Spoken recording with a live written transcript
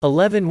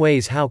11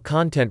 ways how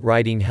content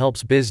writing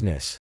helps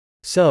business.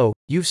 So,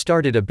 you've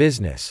started a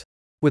business.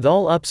 With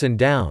all ups and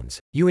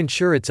downs, you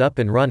ensure it's up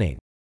and running.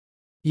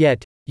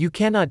 Yet, you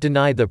cannot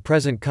deny the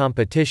present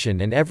competition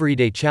and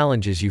everyday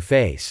challenges you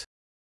face.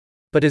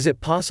 But is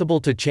it possible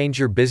to change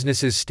your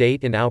business's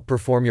state and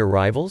outperform your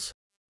rivals?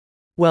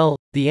 Well,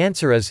 the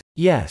answer is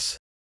yes.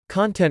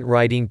 Content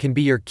writing can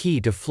be your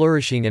key to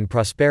flourishing and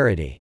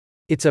prosperity.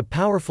 It's a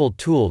powerful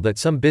tool that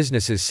some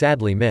businesses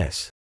sadly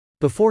miss.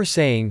 Before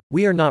saying,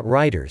 "We are not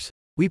writers,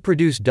 we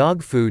produce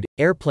dog food,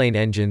 airplane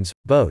engines,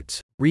 boats,"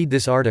 read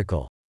this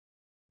article.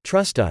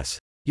 Trust us,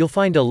 you'll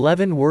find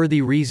 11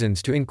 worthy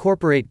reasons to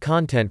incorporate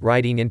content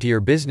writing into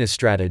your business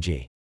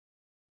strategy.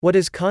 What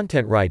is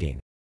content writing?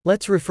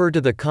 Let's refer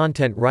to the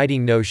content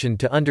writing notion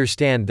to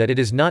understand that it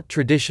is not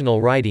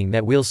traditional writing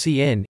that we'll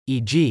see in,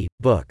 e.g.,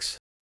 books.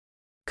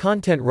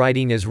 Content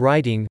writing is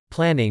writing,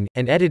 planning,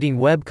 and editing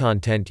web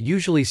content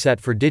usually set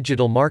for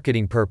digital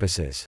marketing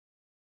purposes.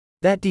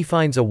 That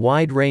defines a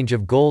wide range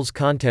of goals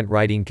content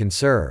writing can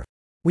serve.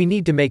 We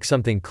need to make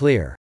something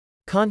clear.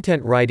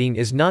 Content writing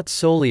is not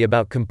solely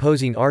about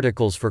composing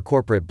articles for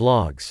corporate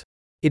blogs.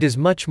 It is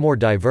much more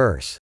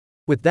diverse.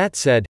 With that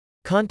said,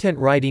 content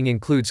writing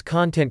includes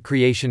content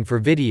creation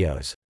for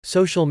videos,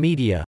 social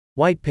media,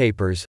 white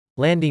papers,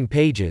 landing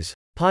pages,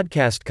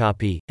 podcast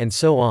copy, and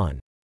so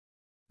on.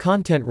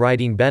 Content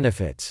writing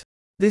benefits.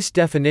 This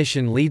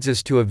definition leads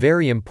us to a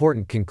very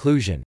important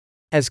conclusion.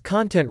 As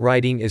content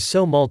writing is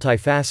so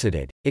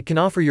multifaceted, it can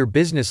offer your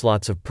business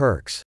lots of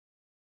perks.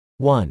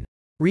 1.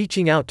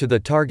 Reaching out to the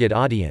target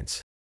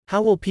audience.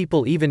 How will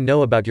people even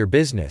know about your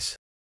business?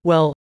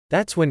 Well,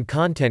 that's when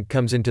content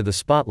comes into the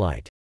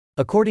spotlight.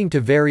 According to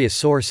various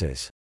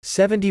sources,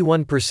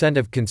 71%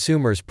 of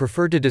consumers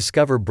prefer to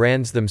discover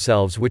brands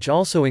themselves, which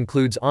also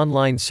includes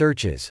online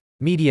searches.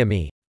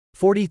 MediaMe.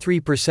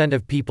 43%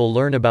 of people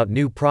learn about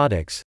new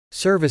products,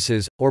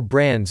 services, or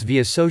brands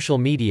via social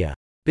media.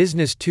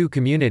 Business2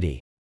 Community.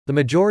 The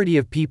majority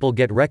of people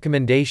get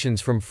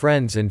recommendations from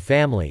friends and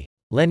family.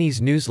 Lenny's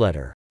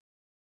newsletter.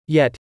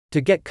 Yet,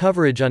 to get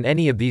coverage on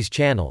any of these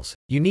channels,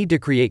 you need to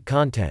create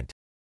content.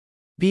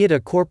 Be it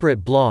a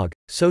corporate blog,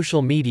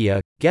 social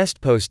media,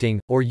 guest posting,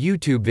 or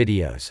YouTube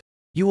videos,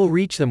 you will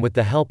reach them with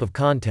the help of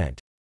content.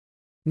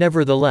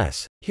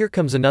 Nevertheless, here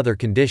comes another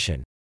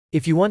condition.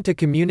 If you want to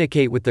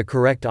communicate with the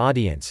correct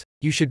audience,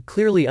 you should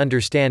clearly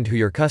understand who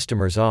your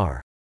customers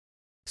are.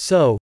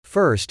 So,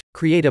 first,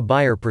 create a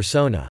buyer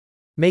persona.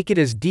 Make it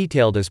as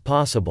detailed as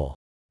possible.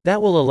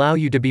 That will allow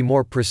you to be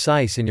more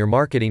precise in your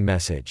marketing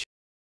message.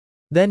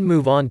 Then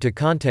move on to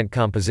content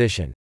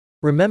composition.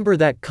 Remember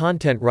that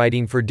content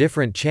writing for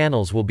different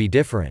channels will be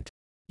different.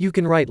 You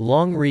can write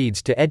long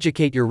reads to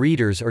educate your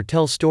readers or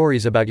tell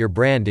stories about your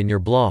brand in your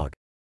blog.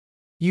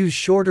 Use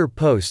shorter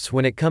posts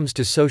when it comes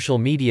to social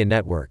media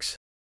networks.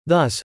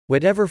 Thus,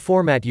 whatever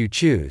format you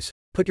choose,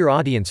 put your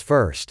audience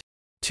first.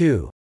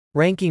 2.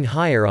 Ranking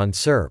higher on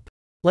SERP.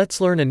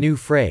 Let's learn a new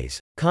phrase,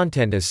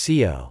 content as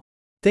SEO.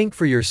 Think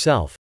for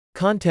yourself,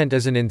 content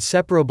is an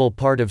inseparable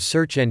part of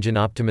search engine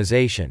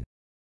optimization.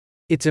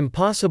 It's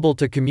impossible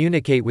to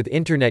communicate with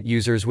internet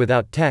users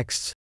without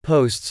texts,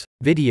 posts,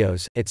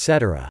 videos,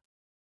 etc.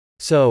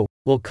 So,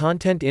 will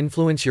content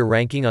influence your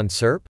ranking on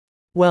SERP?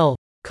 Well,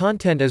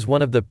 content is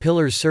one of the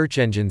pillars search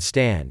engines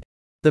stand.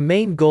 The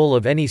main goal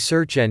of any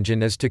search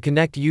engine is to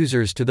connect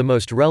users to the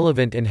most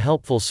relevant and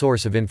helpful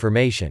source of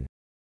information.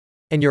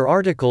 And your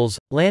articles,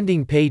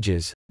 landing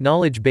pages,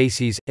 knowledge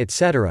bases,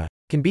 etc.,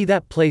 can be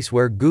that place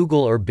where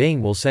Google or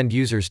Bing will send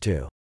users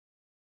to.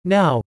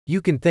 Now,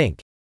 you can think,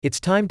 it's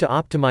time to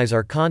optimize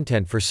our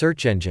content for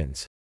search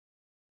engines.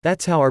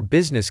 That's how our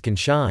business can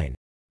shine.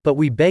 But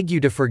we beg you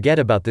to forget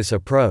about this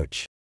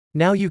approach.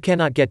 Now you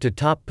cannot get to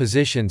top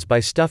positions by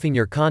stuffing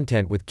your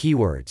content with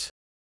keywords.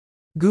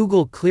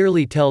 Google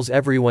clearly tells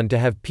everyone to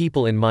have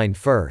people in mind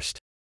first.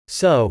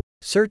 So,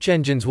 search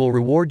engines will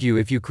reward you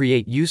if you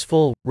create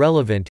useful,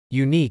 relevant,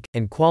 unique,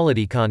 and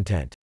quality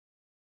content.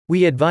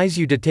 We advise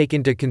you to take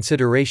into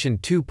consideration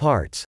two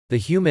parts, the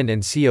human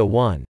and SEO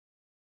one.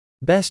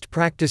 Best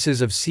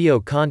practices of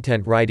SEO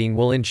content writing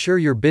will ensure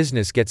your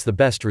business gets the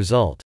best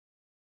result.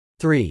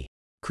 3.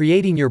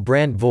 Creating your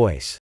brand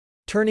voice.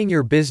 Turning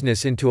your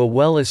business into a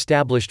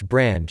well-established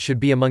brand should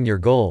be among your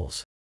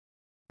goals.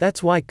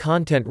 That's why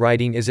content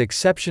writing is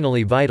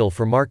exceptionally vital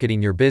for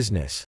marketing your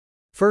business.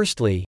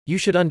 Firstly, you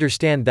should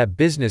understand that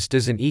business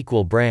doesn't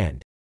equal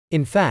brand.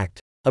 In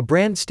fact, a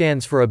brand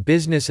stands for a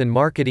business and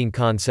marketing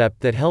concept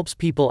that helps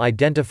people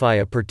identify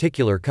a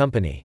particular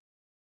company.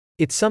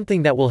 It's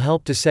something that will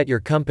help to set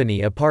your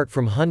company apart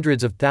from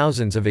hundreds of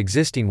thousands of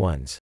existing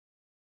ones.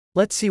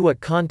 Let's see what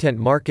Content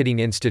Marketing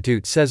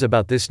Institute says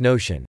about this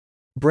notion.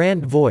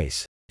 Brand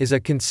voice is a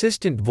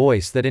consistent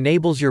voice that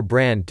enables your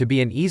brand to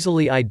be an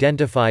easily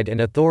identified and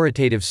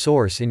authoritative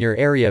source in your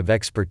area of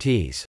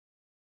expertise.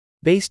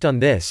 Based on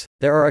this,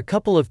 there are a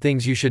couple of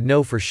things you should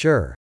know for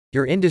sure: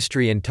 your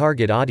industry and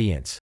target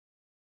audience.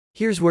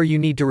 Here's where you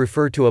need to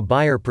refer to a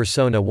buyer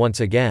persona once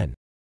again.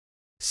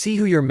 See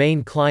who your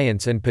main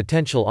clients and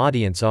potential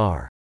audience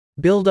are.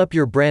 Build up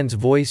your brand's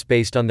voice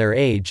based on their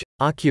age,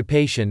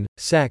 occupation,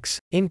 sex,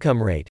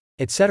 income rate,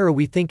 etc.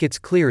 We think it's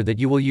clear that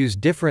you will use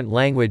different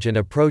language and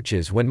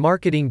approaches when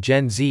marketing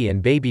Gen Z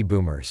and baby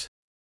boomers.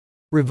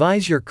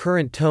 Revise your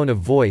current tone of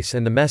voice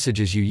and the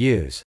messages you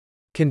use.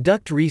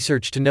 Conduct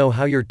research to know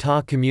how your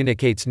talk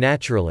communicates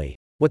naturally,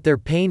 what their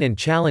pain and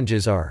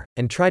challenges are,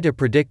 and try to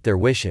predict their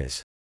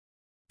wishes.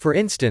 For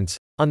instance,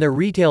 on their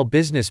retail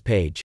business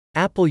page,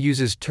 Apple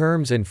uses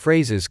terms and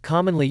phrases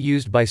commonly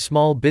used by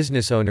small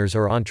business owners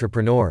or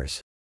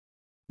entrepreneurs.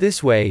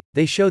 This way,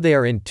 they show they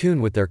are in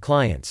tune with their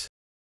clients.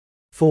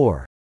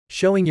 4.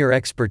 Showing your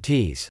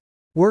expertise.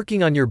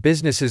 Working on your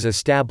business's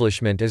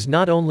establishment is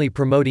not only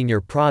promoting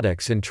your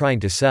products and trying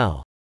to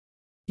sell.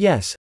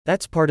 Yes,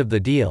 that's part of the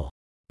deal.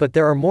 But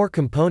there are more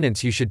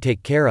components you should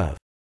take care of.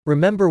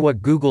 Remember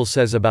what Google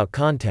says about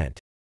content.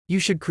 You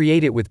should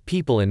create it with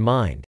people in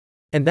mind.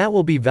 And that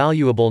will be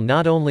valuable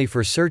not only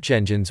for search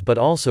engines but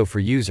also for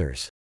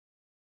users.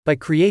 By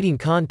creating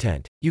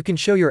content, you can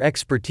show your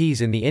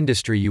expertise in the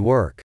industry you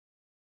work.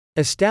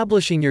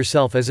 Establishing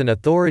yourself as an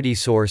authority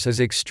source is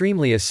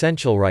extremely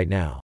essential right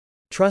now.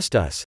 Trust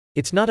us,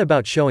 it's not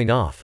about showing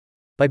off.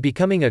 By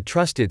becoming a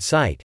trusted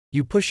site,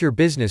 you push your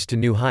business to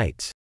new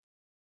heights.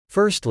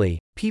 Firstly,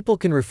 people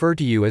can refer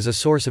to you as a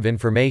source of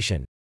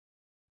information.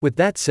 With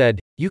that said,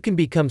 you can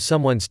become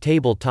someone's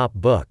tabletop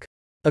book.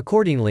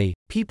 Accordingly,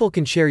 people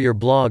can share your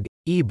blog,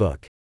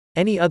 ebook,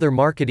 any other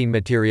marketing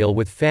material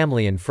with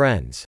family and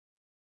friends.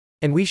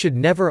 And we should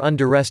never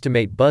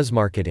underestimate buzz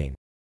marketing.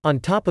 On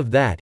top of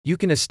that, you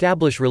can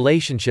establish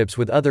relationships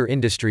with other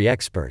industry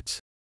experts.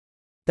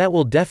 That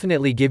will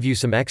definitely give you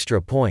some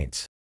extra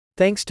points.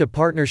 Thanks to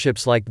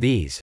partnerships like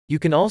these, you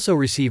can also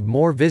receive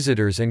more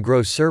visitors and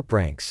grow SERP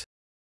ranks.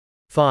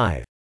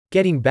 5.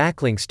 Getting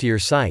backlinks to your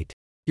site.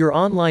 Your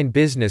online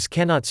business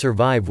cannot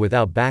survive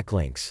without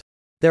backlinks.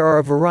 There are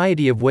a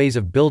variety of ways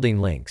of building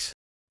links.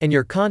 And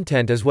your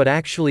content is what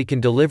actually can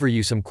deliver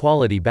you some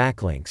quality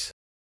backlinks.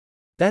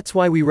 That's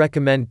why we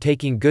recommend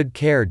taking good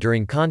care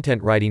during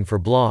content writing for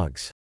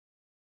blogs.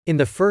 In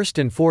the first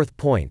and fourth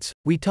points,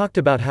 we talked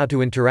about how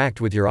to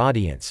interact with your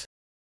audience.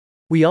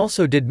 We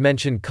also did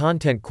mention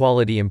content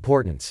quality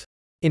importance.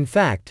 In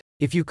fact,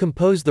 if you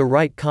compose the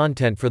right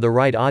content for the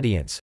right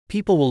audience,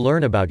 people will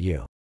learn about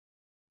you.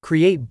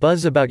 Create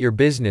buzz about your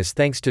business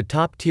thanks to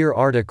top-tier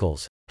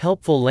articles,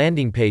 helpful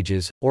landing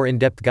pages, or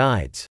in-depth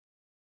guides.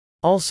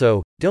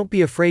 Also, don't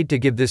be afraid to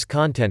give this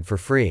content for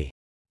free.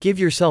 Give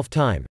yourself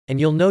time, and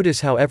you'll notice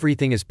how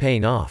everything is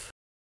paying off.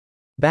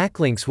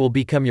 Backlinks will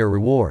become your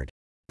reward.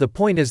 The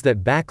point is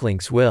that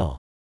backlinks will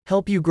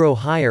help you grow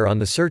higher on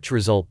the search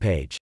result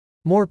page.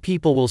 More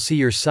people will see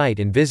your site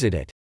and visit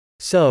it.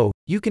 So,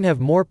 you can have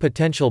more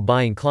potential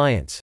buying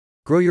clients.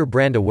 Grow your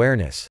brand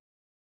awareness.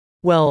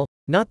 Well,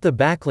 not the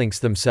backlinks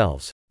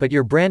themselves, but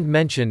your brand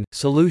mention,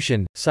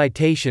 solution,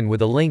 citation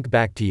with a link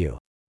back to you.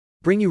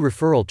 Bring you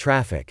referral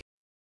traffic.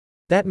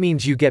 That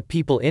means you get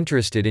people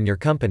interested in your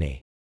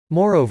company.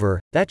 Moreover,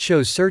 that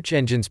shows search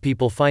engines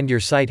people find your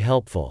site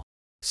helpful.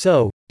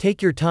 So, take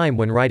your time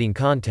when writing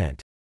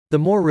content. The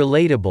more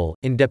relatable,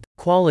 in-depth,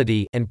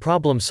 quality, and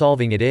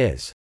problem-solving it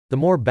is, the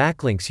more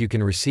backlinks you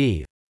can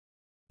receive.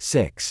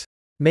 6.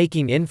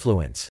 Making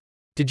influence.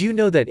 Did you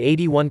know that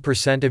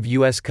 81% of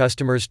US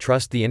customers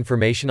trust the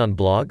information on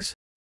blogs?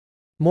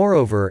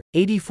 Moreover,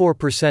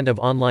 84% of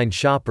online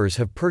shoppers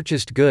have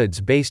purchased goods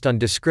based on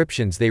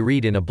descriptions they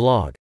read in a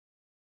blog.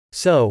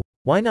 So,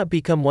 why not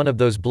become one of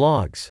those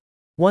blogs?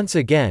 Once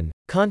again,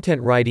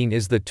 content writing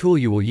is the tool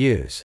you will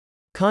use.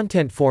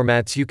 Content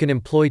formats you can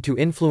employ to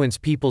influence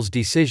people's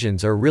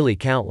decisions are really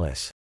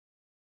countless.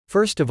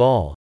 First of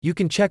all, you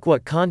can check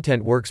what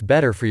content works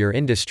better for your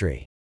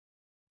industry.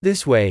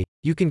 This way,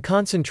 you can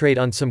concentrate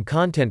on some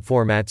content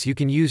formats you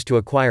can use to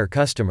acquire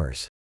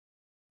customers.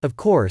 Of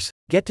course,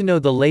 get to know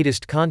the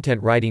latest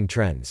content writing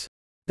trends.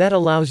 That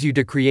allows you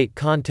to create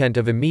content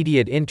of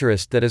immediate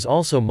interest that is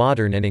also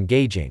modern and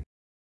engaging.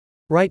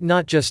 Write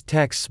not just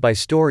texts by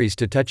stories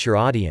to touch your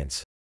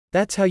audience.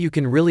 That's how you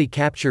can really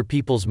capture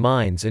people's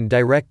minds and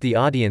direct the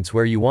audience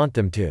where you want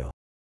them to.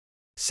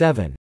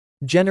 7.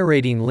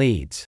 Generating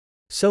leads.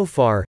 So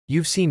far,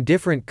 you've seen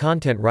different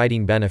content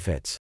writing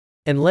benefits.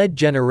 And lead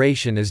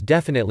generation is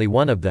definitely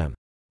one of them.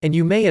 And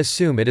you may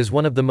assume it is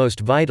one of the most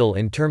vital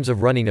in terms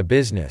of running a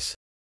business.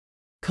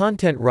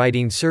 Content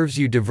writing serves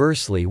you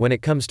diversely when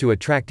it comes to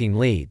attracting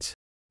leads.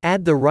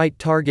 Add the right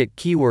target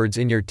keywords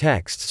in your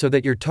text so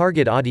that your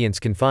target audience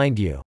can find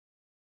you.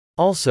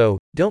 Also,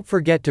 don't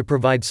forget to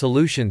provide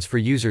solutions for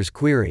users'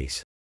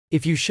 queries.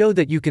 If you show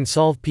that you can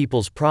solve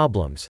people's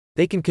problems,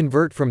 they can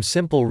convert from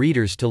simple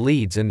readers to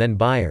leads and then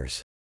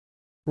buyers.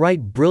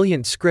 Write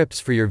brilliant scripts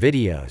for your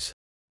videos.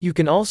 You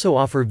can also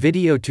offer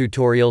video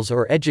tutorials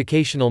or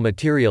educational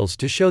materials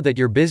to show that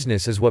your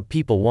business is what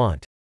people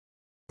want.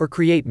 Or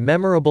create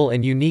memorable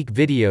and unique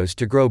videos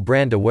to grow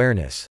brand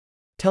awareness.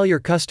 Tell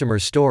your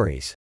customers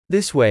stories.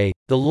 This way,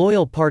 the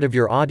loyal part of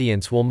your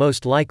audience will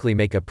most likely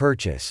make a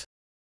purchase.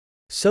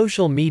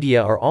 Social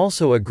media are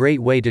also a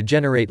great way to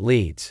generate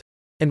leads.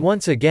 And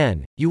once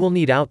again, you will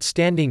need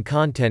outstanding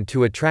content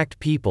to attract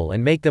people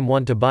and make them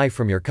want to buy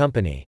from your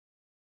company.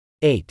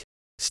 8.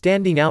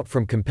 Standing out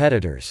from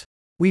competitors.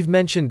 We've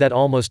mentioned that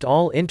almost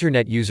all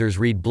internet users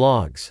read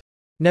blogs.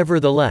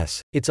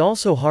 Nevertheless, it's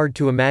also hard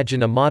to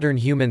imagine a modern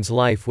human's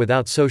life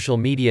without social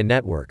media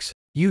networks,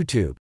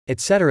 YouTube,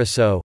 etc.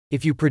 So,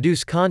 if you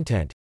produce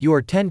content, you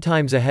are 10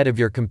 times ahead of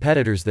your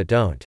competitors that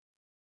don't.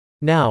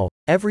 Now,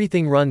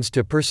 everything runs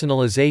to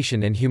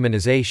personalization and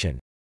humanization.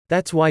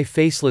 That's why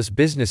faceless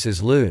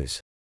businesses lose.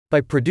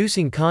 By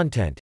producing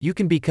content, you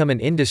can become an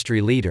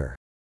industry leader.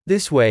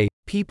 This way,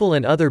 people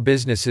and other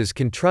businesses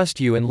can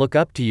trust you and look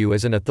up to you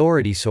as an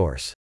authority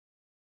source.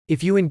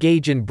 If you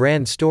engage in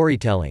brand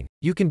storytelling,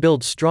 you can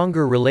build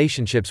stronger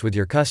relationships with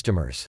your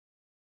customers.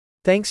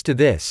 Thanks to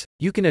this,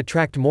 you can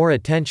attract more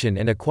attention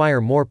and acquire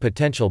more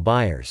potential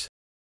buyers.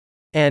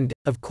 And,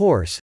 of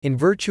course, in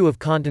virtue of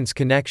content's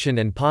connection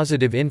and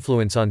positive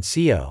influence on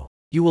SEO,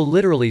 you will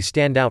literally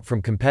stand out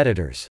from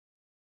competitors.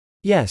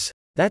 Yes,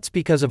 that's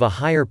because of a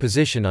higher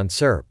position on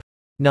SERP.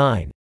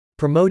 9.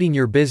 Promoting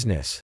your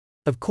business.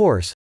 Of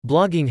course,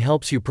 blogging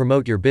helps you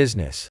promote your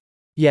business.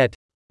 Yet,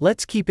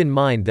 let's keep in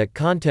mind that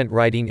content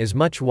writing is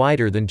much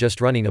wider than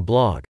just running a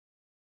blog.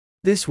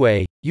 This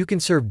way, you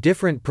can serve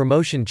different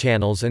promotion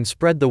channels and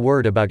spread the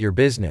word about your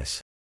business.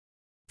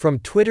 From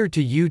Twitter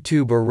to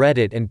YouTube or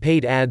Reddit and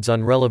paid ads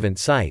on relevant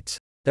sites,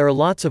 there are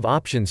lots of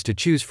options to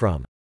choose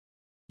from.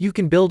 You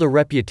can build a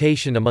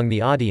reputation among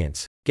the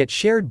audience, get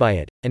shared by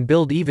it, and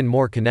build even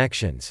more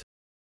connections.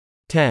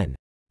 10.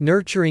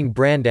 Nurturing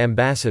brand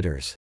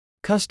ambassadors.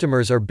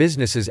 Customers are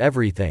businesses'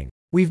 everything.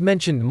 We've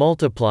mentioned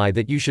multiply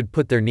that you should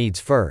put their needs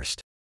first.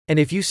 And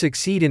if you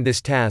succeed in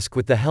this task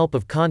with the help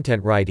of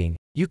content writing,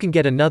 you can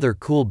get another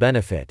cool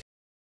benefit.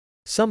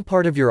 Some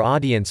part of your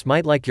audience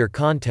might like your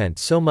content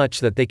so much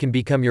that they can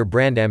become your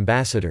brand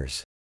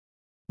ambassadors.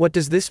 What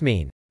does this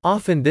mean?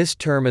 Often this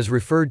term is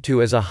referred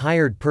to as a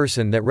hired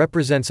person that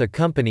represents a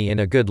company in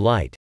a good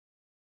light.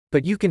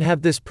 But you can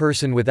have this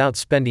person without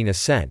spending a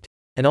cent,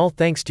 and all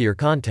thanks to your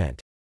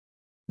content.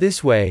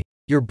 This way,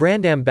 your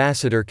brand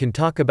ambassador can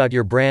talk about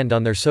your brand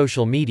on their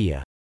social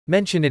media,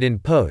 mention it in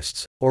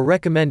posts, or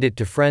recommend it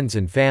to friends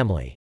and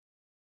family.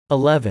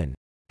 11.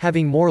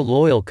 Having more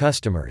loyal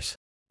customers.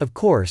 Of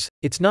course,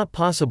 it's not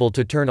possible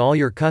to turn all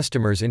your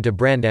customers into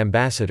brand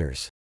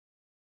ambassadors.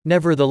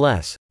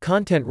 Nevertheless,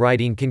 content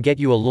writing can get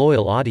you a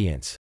loyal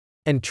audience.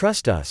 And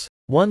trust us,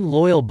 one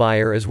loyal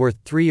buyer is worth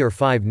 3 or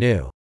 5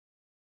 new.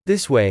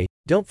 This way,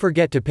 don't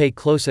forget to pay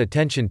close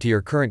attention to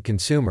your current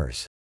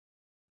consumers.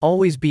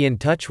 Always be in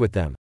touch with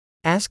them.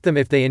 Ask them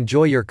if they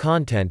enjoy your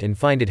content and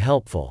find it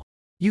helpful.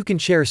 You can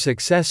share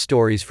success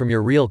stories from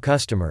your real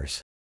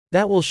customers.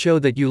 That will show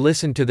that you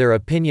listen to their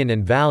opinion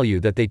and value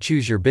that they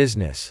choose your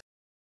business.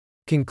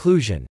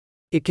 Conclusion.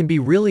 It can be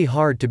really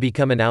hard to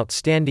become an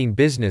outstanding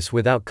business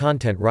without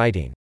content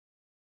writing.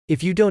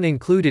 If you don't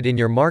include it in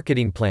your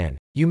marketing plan,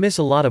 you miss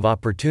a lot of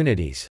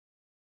opportunities.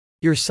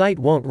 Your site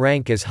won't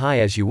rank as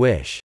high as you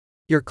wish.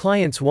 Your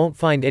clients won't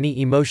find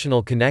any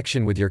emotional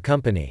connection with your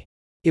company.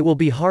 It will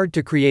be hard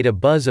to create a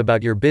buzz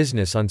about your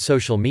business on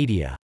social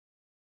media.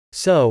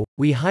 So,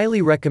 we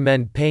highly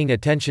recommend paying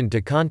attention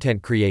to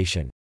content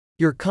creation.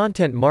 Your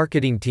content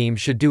marketing team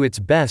should do its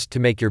best to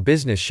make your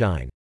business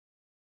shine.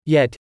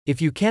 Yet,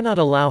 if you cannot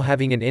allow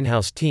having an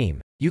in-house team,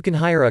 you can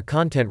hire a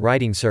content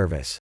writing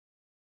service.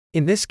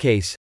 In this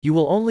case, you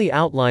will only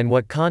outline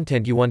what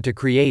content you want to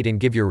create and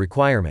give your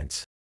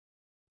requirements.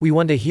 We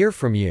want to hear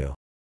from you.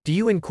 Do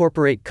you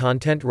incorporate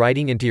content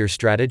writing into your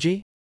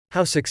strategy?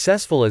 How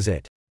successful is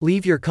it?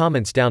 Leave your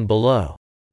comments down below.